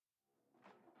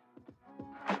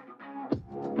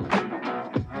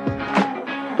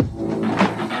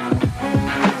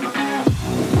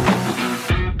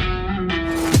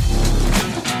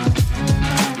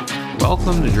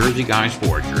Welcome to Jersey Guy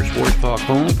Sports, your sports talk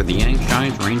home for the Yanks,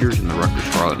 Giants, Rangers, and the Rutgers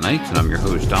Scarlet Knights, and I'm your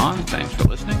host, Don. Thanks for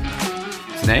listening.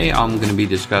 Today, I'm going to be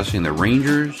discussing the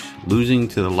Rangers losing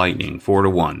to the Lightning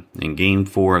 4-1 in Game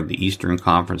 4 of the Eastern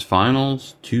Conference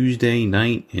Finals, Tuesday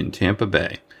night in Tampa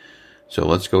Bay. So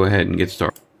let's go ahead and get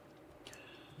started.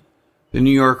 The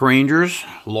New York Rangers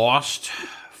lost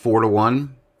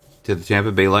 4-1 to the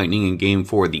Tampa Bay Lightning in Game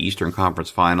 4 of the Eastern Conference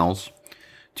Finals,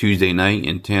 Tuesday night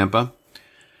in Tampa.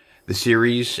 The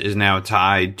series is now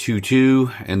tied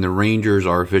 2-2, and the Rangers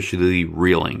are officially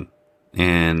reeling.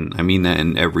 And I mean that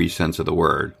in every sense of the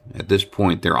word. At this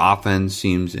point, their offense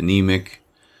seems anemic.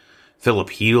 Philip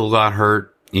Hedl got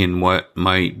hurt in what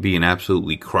might be an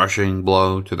absolutely crushing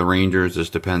blow to the Rangers. This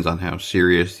depends on how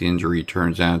serious the injury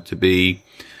turns out to be.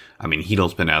 I mean,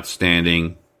 Hedl's been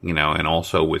outstanding, and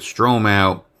also with Strome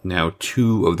out, now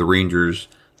two of the Rangers'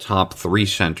 top three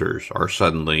centers are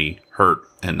suddenly hurt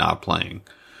and not playing.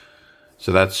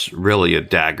 So that's really a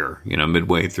dagger,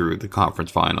 midway through the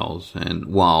conference finals. And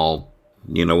while,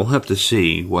 we'll have to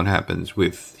see what happens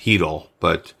with Hedl,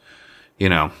 but,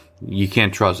 you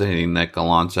can't trust anything that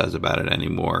Gallant says about it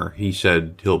anymore. He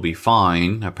said he'll be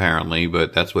fine, apparently,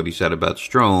 but that's what he said about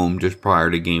Strome just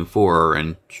prior to Game 4,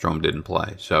 and Strome didn't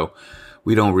play. So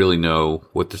we don't really know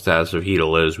what the status of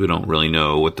Hedl is. We don't really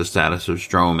know what the status of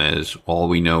Strome is. All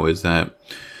we know is that,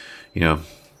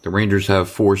 the Rangers have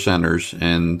four centers,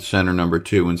 and center number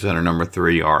 2 and center number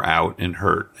 3 are out and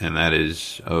hurt, and that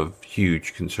is of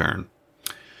huge concern.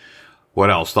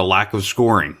 What else? The lack of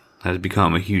scoring has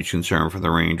become a huge concern for the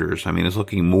Rangers. I mean, it's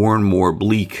looking more and more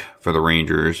bleak for the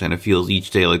Rangers, and it feels each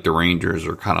day like the Rangers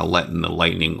are kind of letting the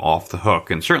Lightning off the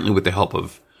hook, and certainly with the help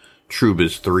of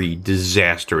Trouba's 3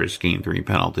 disastrous Game 3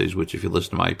 penalties, which if you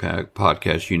listen to my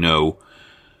podcast,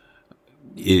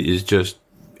 it is just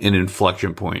an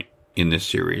inflection point in this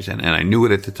series. And I knew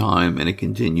it at the time, and it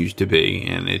continues to be.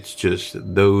 And it's just,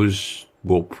 those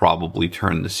will probably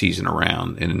turn the season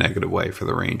around in a negative way for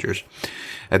the Rangers.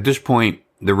 At this point,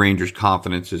 the Rangers'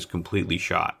 confidence is completely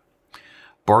shot.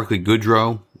 Barclay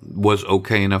Goodrow was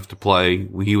okay enough to play.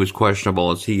 He was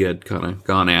questionable as he had kind of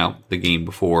gone out the game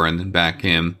before and then back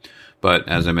in. But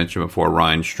as I mentioned before,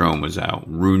 Ryan Strome was out.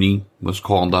 Rooney was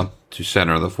called up to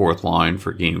center the fourth line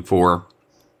for Game 4.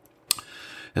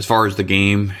 As far as the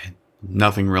game,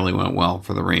 nothing really went well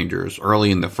for the Rangers.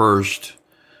 Early in the first,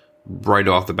 right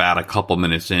off the bat, a couple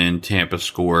minutes in, Tampa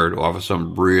scored off of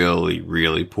some really,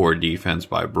 really poor defense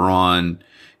by Braun.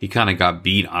 He kind of got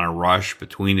beat on a rush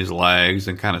between his legs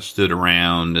and kind of stood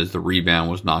around as the rebound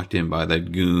was knocked in by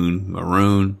that goon,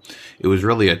 Maroon. It was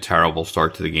really a terrible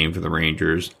start to the game for the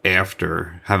Rangers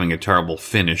after having a terrible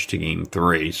finish to Game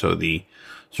 3. So the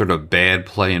sort of bad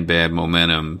play and bad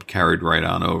momentum carried right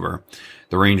on over.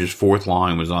 The Rangers' fourth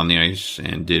line was on the ice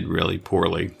and did really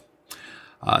poorly.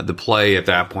 The play at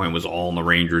that point was all in the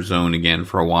Rangers zone again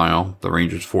for a while. The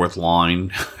Rangers' fourth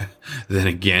line then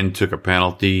again took a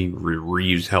penalty.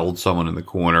 Reeves held someone in the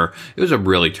corner. It was a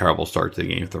really terrible start to the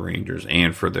game for the Rangers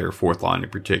and for their fourth line in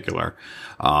particular.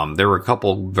 There were a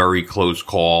couple very close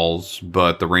calls,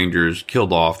 but the Rangers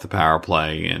killed off the power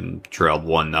play and trailed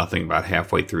 1-0 about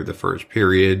halfway through the first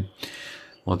period.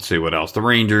 Let's see what else. The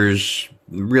Rangers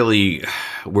really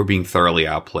were being thoroughly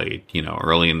outplayed,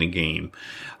 early in the game.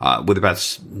 With about,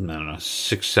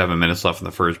 6-7 minutes left in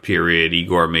the first period,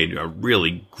 Igor made a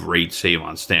really great save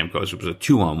on Stamkos. It was a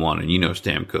 2-on-1, and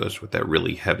Stamkos with that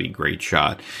really heavy, great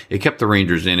shot. It kept the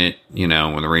Rangers in it, when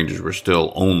the Rangers were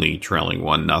still only trailing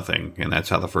 1-0, and that's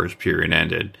how the first period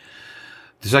ended.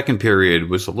 The second period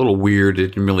was a little weird. It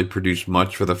didn't really produce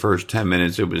much for the first 10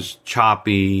 minutes. It was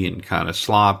choppy and kind of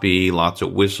sloppy, lots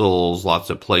of whistles,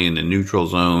 lots of play in the neutral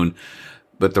zone.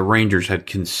 But the Rangers had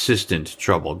consistent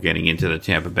trouble getting into the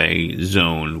Tampa Bay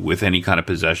zone with any kind of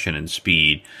possession and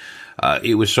speed.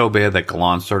 It was so bad that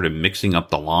Gallant started mixing up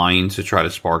the lines to try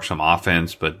to spark some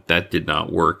offense, but that did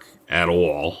not work at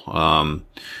all.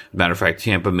 Matter of fact,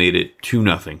 Tampa made it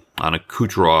 2-0 on a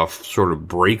Kucherov sort of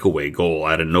breakaway goal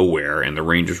out of nowhere, and the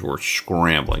Rangers were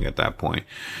scrambling at that point.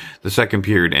 The second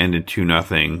period ended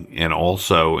 2-0, and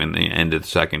also in the end of the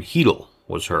second, Hedl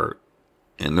was hurt,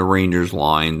 and the Rangers'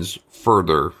 lines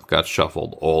further got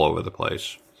shuffled all over the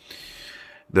place.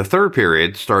 The third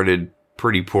period started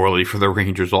pretty poorly for the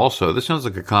Rangers also. This sounds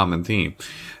like a common theme,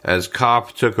 as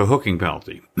Kopp took a hooking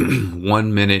penalty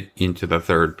 1 minute into the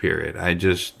third period. I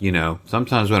just,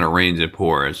 sometimes when it rains, it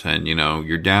pours, and,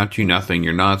 you're down 2-0,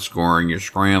 you're not scoring, you're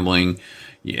scrambling.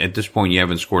 At this point, you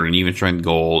haven't scored an even strength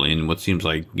goal in what seems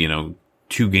like, 2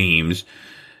 games,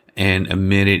 and a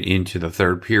minute into the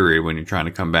third period, when you're trying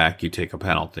to come back, you take a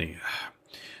penalty.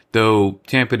 Though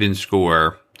Tampa didn't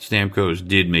score, Stamkos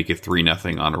did make it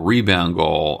 3-0 on a rebound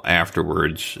goal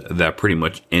afterwards. That pretty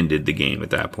much ended the game at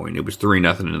that point. It was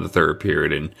 3-0 in the third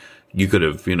period, and you could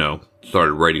have,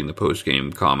 started writing the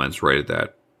post-game comments right at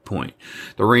that point.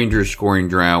 The Rangers scoring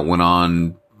drought went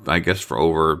on, I guess, for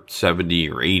over 70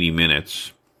 or 80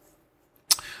 minutes.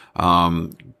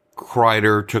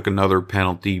 Kreider took another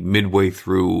penalty midway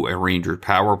through a Rangers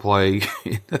power play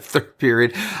in the third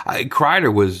period.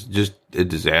 Kreider was just a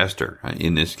disaster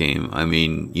in this game. I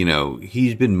mean,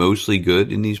 he's been mostly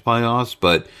good in these playoffs,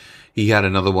 but he had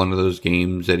another one of those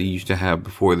games that he used to have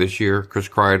before this year, Chris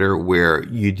Kreider, where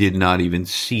you did not even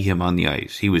see him on the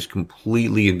ice. He was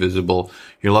completely invisible.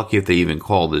 You're lucky if they even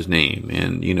called his name.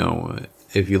 And,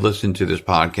 if you listen to this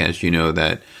podcast, you know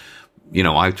that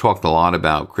I've talked a lot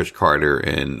about Chris Kreider,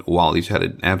 and while he's had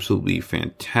an absolutely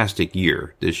fantastic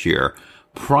year this year,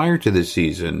 prior to this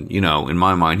season, in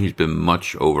my mind, he's been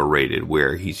much overrated,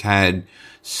 where he's had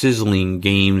sizzling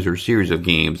games or series of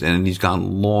games, and he's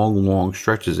gone long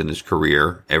stretches in his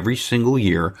career every single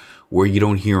year where you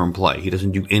don't hear him play. He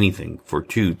doesn't do anything for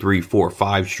 2, 3, 4,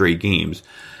 5 straight games,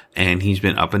 and he's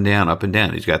been up and down, up and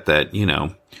down. He's got that,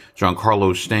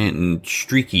 Giancarlo Stanton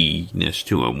streakiness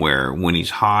to him, where when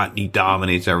he's hot, he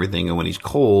dominates everything, and when he's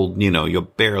cold, you'll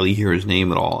barely hear his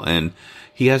name at all. And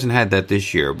he hasn't had that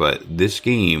this year, but this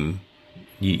game,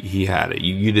 he had it.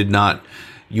 You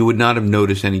would not have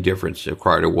noticed any difference if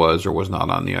Kreider was or was not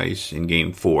on the ice in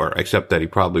Game 4, except that he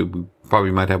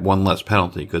probably might have one less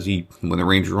penalty, because when the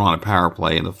Rangers were on a power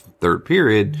play in the third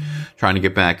period, trying to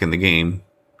get back in the game,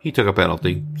 he took a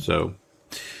penalty. So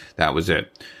that was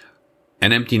it.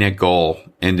 An empty net goal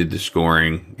ended the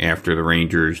scoring after the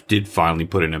Rangers did finally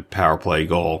put in a power play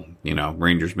goal.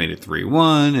 Rangers made it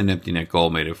 3-1, an empty net goal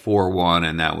made it 4-1,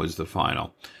 and that was the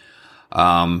final.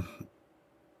 The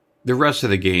rest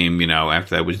of the game,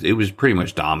 after that it was pretty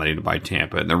much dominated by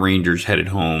Tampa, and the Rangers headed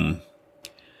home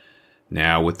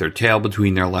now with their tail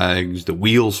between their legs, the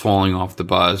wheels falling off the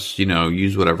bus,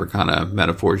 use whatever kind of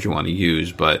metaphors you want to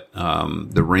use, but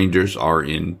the Rangers are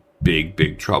in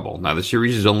big trouble. Now, the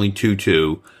series is only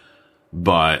 2-2,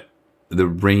 but the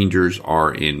Rangers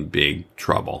are in big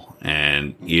trouble.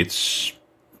 And it's,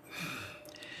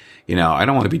 I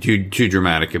don't want to be too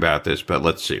dramatic about this, but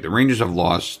let's see. The Rangers have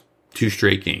lost 2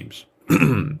 straight games.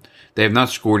 They have not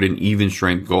scored an even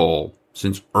strength goal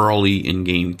since early in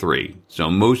Game 3. So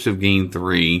most of Game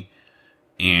 3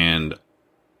 and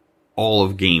all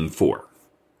of Game 4.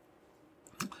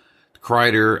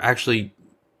 Kreider, actually,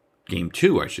 Game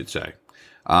 2, I should say.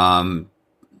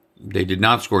 They did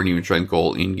not score an even strength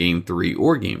goal in Game 3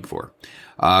 or Game 4.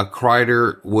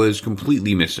 Kreider was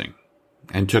completely missing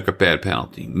and took a bad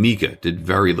penalty. Mika did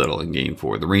very little in Game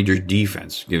 4. The Rangers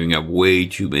defense giving up way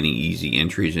too many easy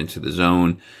entries into the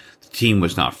zone. The team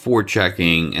was not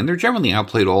forechecking, and they're generally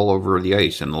outplayed all over the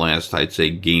ice in the last, I'd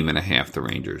say, game and a half, the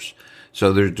Rangers.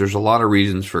 So there's a lot of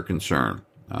reasons for concern.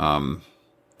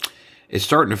 It's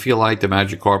starting to feel like the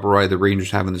magic carpet ride the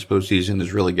Rangers have in this postseason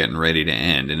is really getting ready to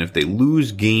end. And if they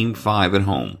lose Game 5 at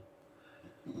home,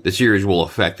 the series will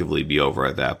effectively be over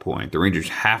at that point. The Rangers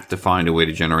have to find a way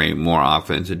to generate more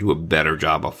offense and do a better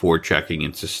job of forechecking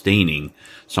and sustaining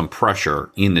some pressure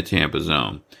in the Tampa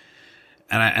zone.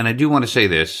 And I do want to say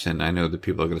this, and I know that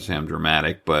people are going to say I'm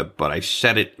dramatic, but I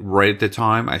said it right at the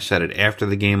time. I said it after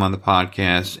the game on the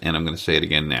podcast, and I'm going to say it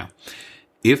again now.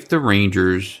 If the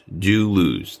Rangers do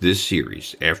lose this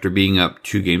series after being up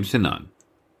 2-0,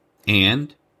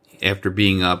 and after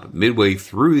being up midway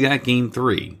through that Game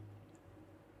 3,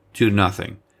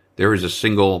 2-0, there is a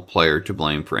single player to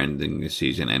blame for ending the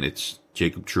season, and it's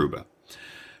Jacob Trouba.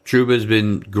 Trouba has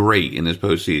been great in this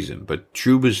postseason, but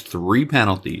Trouba's 3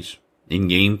 penalties in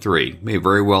Game 3 may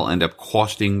very well end up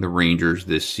costing the Rangers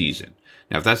this season.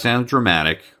 Now, if that sounds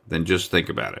dramatic, then just think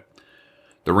about it.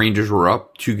 The Rangers were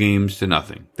up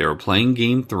 2-0. They were playing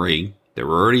Game 3. They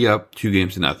were already up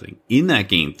 2-0. In that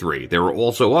Game 3, they were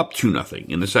also up 2-0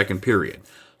 in the second period.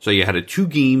 So you had a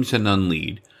 2-0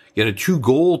 lead. You had a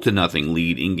 2-0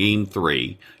 lead in Game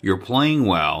 3. You're playing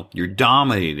well. You're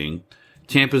dominating.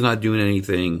 Tampa's not doing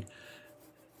anything.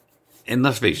 And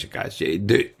let's face it, guys,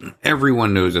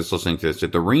 everyone knows that's listening to this.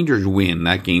 If the Rangers win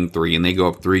that Game 3 and they go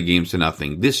up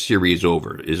 3-0, this series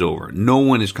is over. No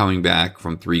one is coming back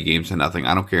from 3-0.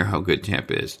 I don't care how good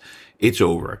Tampa is. It's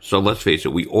over. So let's face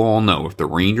it, we all know if the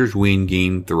Rangers win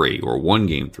Game 3 or won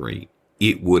Game 3,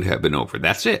 it would have been over.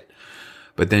 That's it.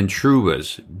 But then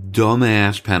Trouba's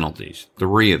dumbass penalties,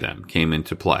 3 of them, came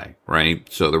into play, right?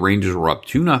 So the Rangers were up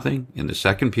 2-0 in the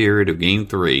second period of Game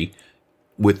 3,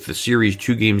 with the series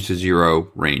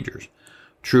 2-0 Rangers.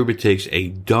 Trouba takes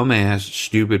a dumbass,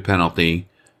 stupid penalty,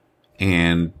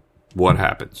 and what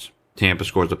happens? Tampa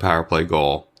scores a power play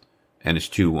goal, and it's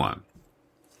 2-1.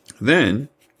 Then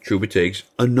Trouba takes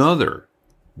another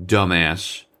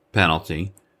dumbass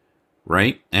penalty,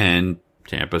 right? And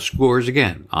Tampa scores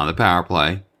again on the power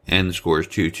play, and the score is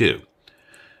 2-2.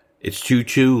 It's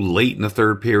 2-2 late in the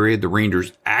third period. The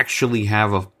Rangers actually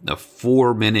have a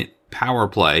 4-minute power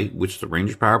play, which the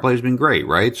Rangers power play has been great,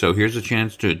 right? So here's a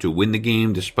chance to win the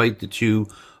game despite the two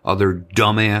other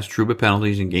dumbass Trouba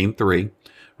penalties in game 3,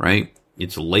 right?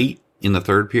 It's late in the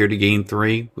third period of game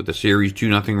 3 with the series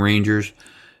 2-0 Rangers,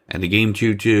 and the game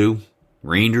 2-2.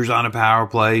 Rangers on a power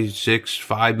play,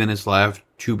 5 minutes left.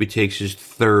 Trouba takes his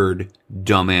third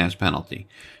dumbass penalty.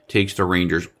 Takes the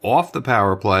Rangers off the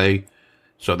power play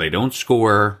so they don't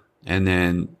score, and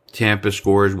then Tampa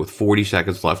scores with 40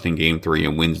 seconds left in game 3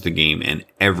 and wins the game, and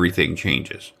everything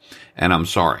changes. And I'm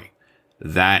sorry,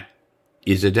 that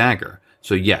is a dagger.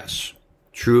 So yes,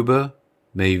 Trouba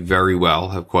may very well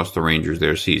have cost the Rangers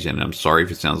their season. And I'm sorry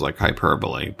if it sounds like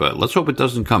hyperbole, but let's hope it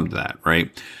doesn't come to that, right?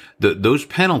 Those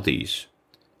penalties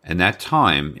and that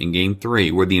time in game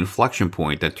 3 were the inflection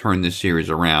point that turned this series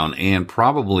around, and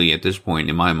probably at this point,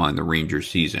 in my mind, the Rangers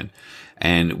season.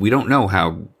 And we don't know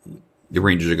how the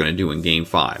Rangers are going to do in game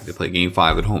 5. They play game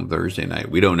 5 at home Thursday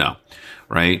night. We don't know,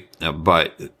 right?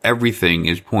 But everything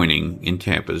is pointing in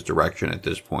Tampa's direction at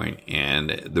this point.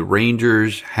 And the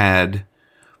Rangers had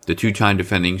the 2-time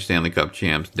defending Stanley Cup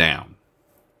champs down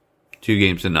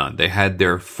 2-0. They had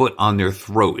their foot on their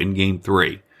throat in game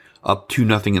 3, up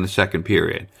 2-0 in the second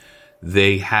period.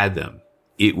 They had them.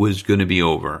 It was going to be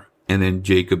over. And then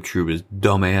Jacob Trouba's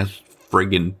dumbass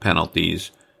friggin'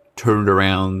 penalties turned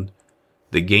around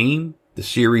the game, the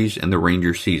series, and the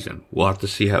Rangers season. We'll have to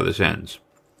see how this ends.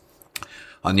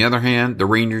 On the other hand, the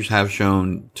Rangers have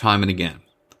shown time and again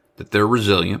that they're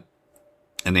resilient,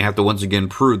 and they have to once again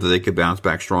prove that they could bounce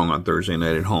back strong on Thursday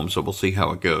night at home, so we'll see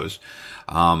how it goes.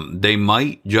 They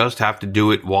might just have to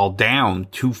do it while down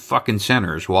 2 fucking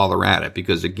centers while they're at it,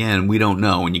 because again, we don't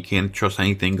know, and you can't trust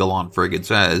anything Gallant friggin'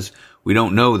 says. We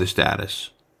don't know the status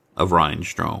of Ryan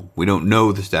Strome. We don't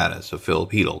know the status of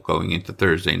Philip Hedl going into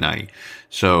Thursday night.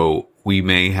 So we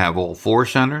may have all 4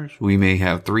 centers. We may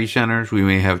have 3 centers. We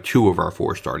may have 2 of our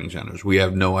 4 starting centers. We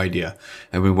have no idea.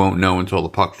 And we won't know until the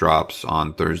puck drops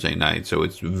on Thursday night. So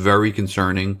it's very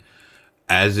concerning,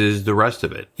 as is the rest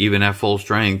of it. Even at full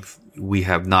strength, we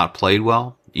have not played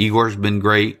well. Igor's been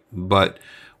great, but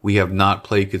we have not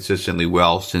played consistently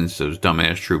well since those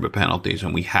dumbass Trouba penalties,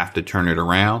 and we have to turn it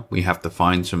around. We have to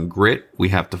find some grit. We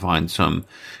have to find some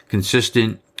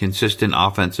consistent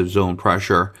offensive zone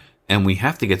pressure, and we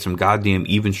have to get some goddamn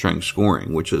even strength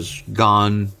scoring, which has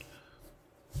gone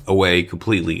away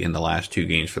completely in the last 2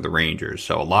 games for the Rangers.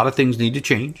 So a lot of things need to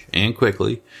change, and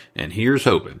quickly, and here's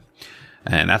hoping.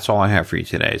 And that's all I have for you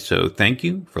today. So thank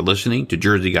you for listening to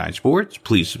Jersey Guy Sports.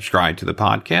 Please subscribe to the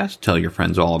podcast. Tell your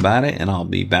friends all about it. And I'll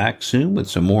be back soon with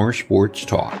some more sports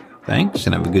talk. Thanks,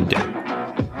 and have a good day.